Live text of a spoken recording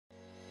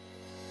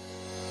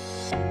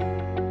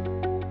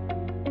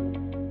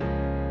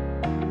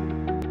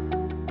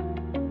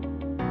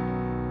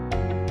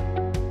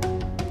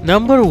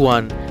Number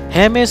 1.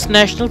 Hemis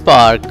National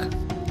Park.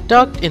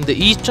 Tucked in the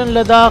eastern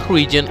Ladakh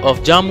region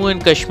of Jammu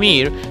and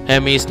Kashmir,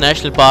 Hemis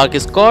National Park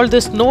is called the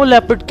snow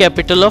leopard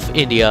capital of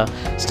India.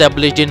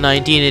 Established in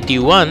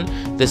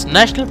 1981, this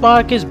national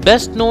park is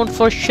best known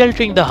for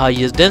sheltering the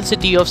highest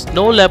density of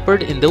snow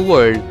leopard in the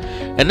world.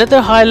 Another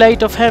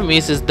highlight of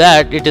Hemis is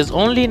that it is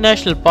only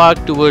national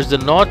park towards the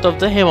north of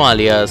the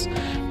Himalayas.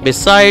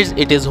 Besides,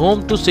 it is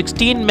home to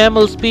 16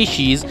 mammal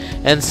species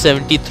and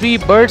 73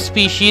 bird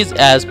species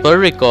as per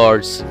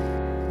records.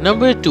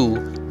 Number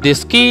 2. The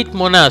Skeet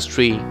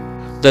Monastery.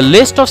 The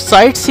list of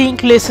sightseeing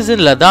places in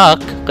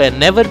Ladakh can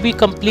never be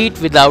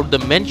complete without the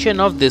mention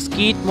of the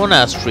Skeet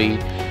Monastery.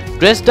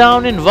 Dressed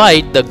down in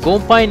white, the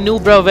Gompai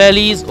Nubra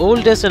Valley's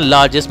oldest and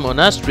largest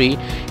monastery,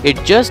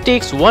 it just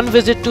takes one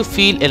visit to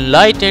feel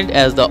enlightened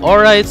as the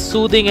aura is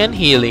soothing and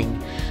healing.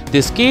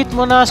 The Skeet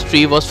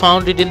Monastery was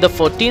founded in the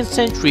 14th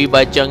century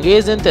by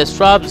Changezin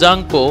Tesrab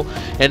Zangpo,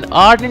 an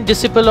ardent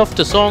disciple of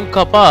Tsong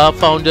Khapa,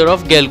 founder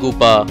of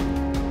Gelgupa.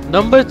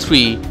 Number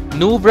 3.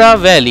 Nubra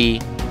Valley.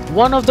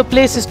 One of the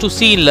places to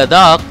see in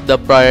Ladakh, the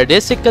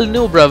paradisical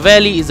Nubra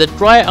Valley is a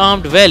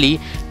tri-armed valley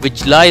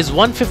which lies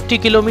 150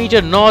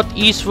 km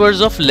northeastwards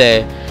of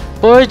Leh.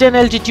 Perched at an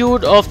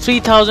altitude of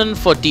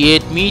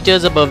 3048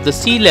 meters above the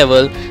sea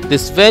level,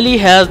 this valley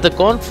has the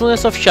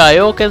confluence of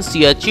Shyok and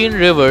Siachen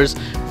rivers,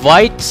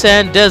 white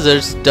sand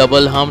deserts,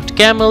 double-humped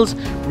camels,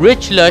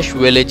 rich lush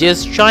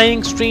villages,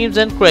 shining streams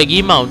and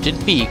craggy mountain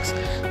peaks.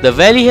 The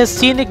valley has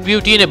scenic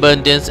beauty in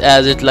abundance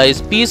as it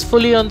lies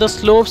peacefully on the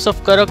slopes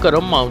of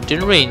Karakoram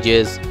mountain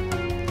ranges.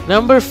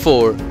 Number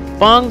 4.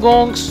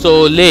 Pangong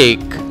Tso Lake.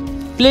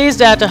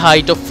 Placed at a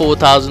height of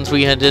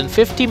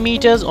 4,350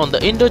 meters on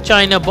the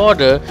Indo-China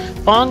border,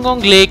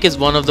 Pangong Lake is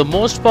one of the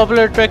most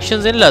popular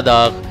attractions in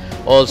Ladakh.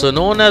 Also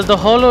known as the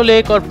Hollow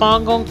Lake or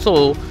Pangong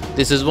Tso,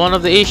 this is one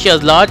of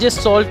Asia's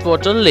largest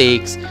saltwater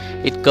lakes.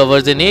 It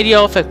covers an area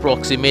of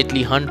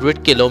approximately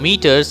 100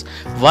 kilometers,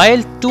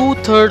 while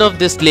 2/3 of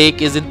this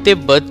lake is in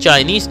Tibet,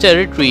 Chinese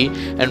territory,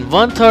 and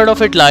 1/3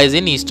 of it lies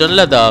in eastern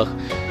Ladakh.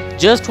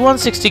 Just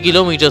 160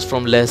 kilometers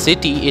from Leh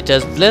city, it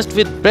is blessed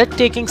with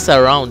breathtaking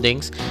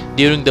surroundings.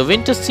 During the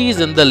winter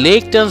season, the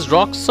lake turns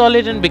rock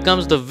solid and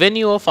becomes the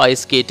venue of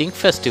ice skating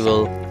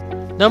festival.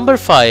 Number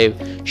 5.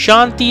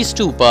 Shanti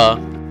Stupa.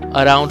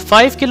 Around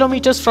 5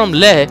 kilometers from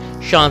Leh,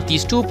 Shanti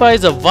Stupa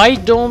is a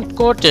white domed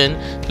curtain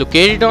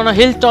located on a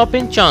hilltop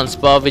in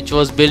Chanspa, which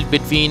was built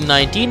between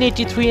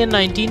 1983 and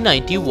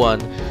 1991.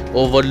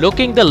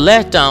 Overlooking the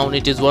Leh town,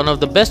 it is one of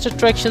the best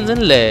attractions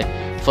in Leh.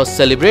 For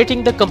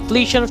celebrating the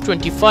completion of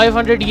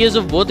 2500 years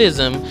of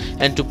Buddhism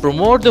and to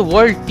promote the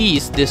world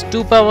peace, this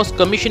stupa was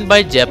commissioned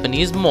by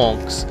Japanese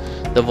monks.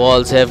 The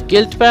walls have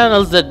gilt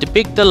panels that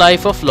depict the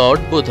life of Lord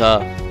Buddha.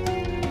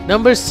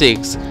 Number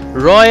 6.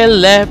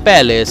 Royal Leh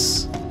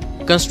Palace.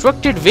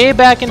 Constructed way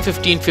back in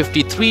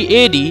 1553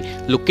 AD,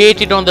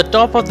 located on the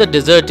top of the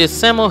deserted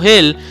Samo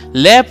Hill,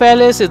 Leh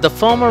Palace is the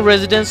former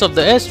residence of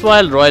the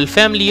erstwhile royal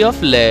family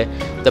of Leh.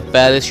 The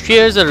palace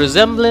shares a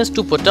resemblance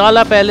to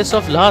Potala Palace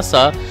of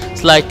Lhasa.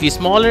 Slightly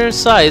smaller in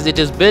size, it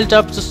is built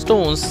up to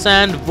stones,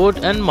 sand, wood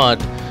and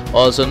mud.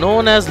 Also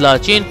known as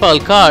Lachen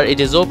Palkar, it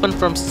is open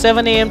from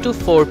 7 am to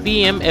 4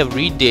 pm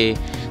every day.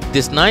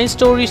 This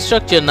 9-story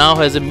structure now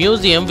has a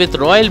museum with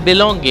royal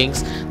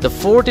belongings. The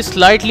fort is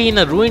slightly in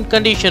a ruined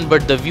condition,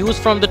 but the views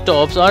from the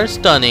tops are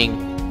stunning.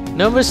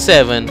 Number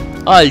 7.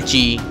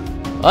 Alchi.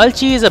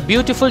 Alchi is a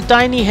beautiful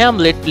tiny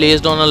hamlet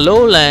placed on a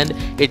lowland.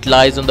 It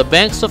lies on the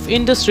banks of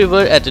Indus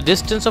River at a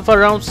distance of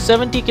around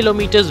 70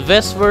 kilometers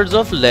westwards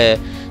of Leh.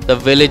 The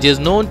village is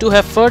known to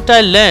have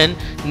fertile land.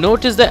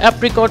 Notice the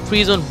apricot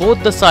trees on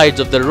both the sides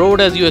of the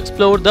road as you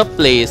explore the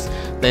place.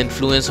 The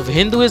influence of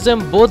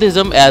Hinduism,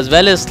 Buddhism as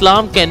well as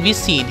Islam can be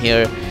seen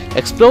here.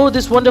 Explore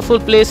this wonderful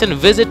place and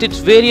visit its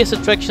various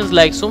attractions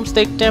like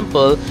Sumstek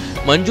Temple,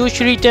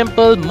 Manjushri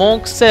Temple,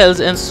 monk cells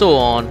and so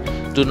on.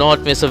 Do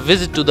not miss a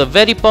visit to the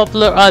very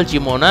popular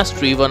Alchi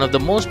Monastery, one of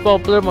the most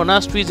popular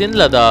monasteries in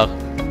Ladakh.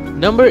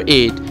 Number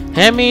 8.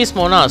 Hemis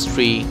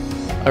Monastery.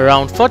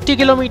 Around 40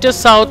 kilometers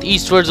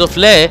southeastwards of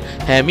Leh,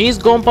 Hemis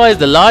Gompa is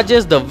the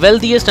largest, the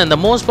wealthiest and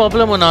the most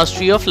popular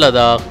monastery of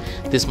Ladakh.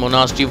 This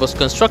monastery was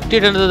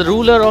constructed under the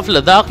ruler of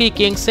Ladakhi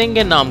King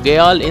Singha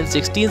Namgyal in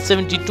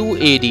 1672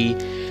 AD.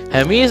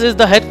 Hemis is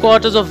the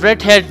headquarters of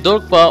Red Hat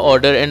Dorkpa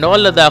order and all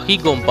Ladakhi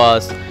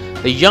Gompas.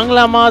 The young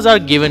lamas are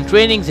given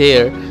trainings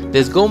here.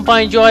 This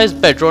Gompa enjoys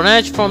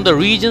patronage from the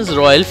region's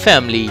royal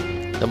family.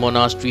 The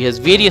monastery has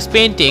various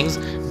paintings,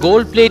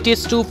 gold-plated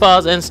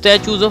stupas and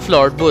statues of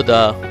Lord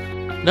Buddha.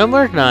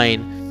 Number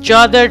 9.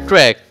 Chadar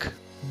Trek.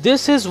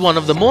 This is one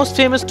of the most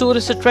famous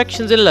tourist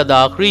attractions in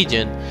Ladakh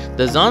region.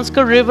 The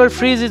Zanskar river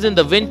freezes in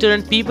the winter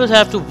and people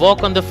have to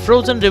walk on the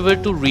frozen river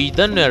to reach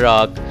the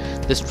Narak.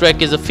 This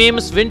trek is a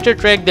famous winter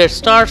trek that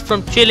starts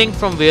from chilling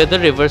from where the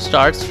river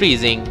starts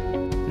freezing.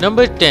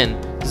 Number 10.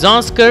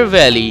 Zanskar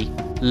Valley.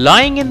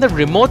 Lying in the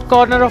remote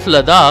corner of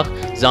Ladakh,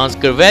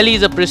 Zanskar Valley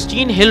is a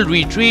pristine hill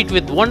retreat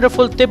with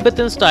wonderful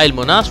Tibetan-style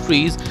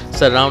monasteries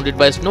surrounded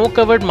by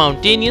snow-covered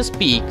mountainous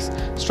peaks.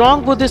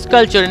 Strong Buddhist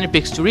culture and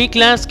picturesque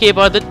landscape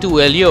are the two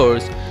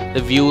allures.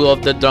 The view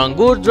of the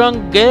Drangur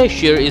Drang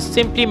Glacier is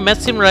simply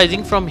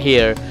mesmerizing from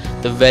here.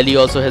 The valley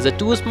also has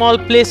two small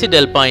placid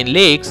alpine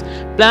lakes.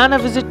 Plan a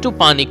visit to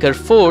Panikar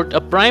Fort,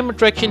 a prime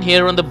attraction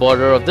here on the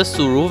border of the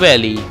Suru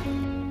Valley.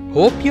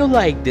 Hope you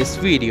liked this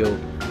video.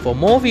 For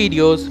more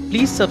videos,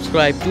 please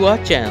subscribe to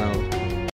our channel.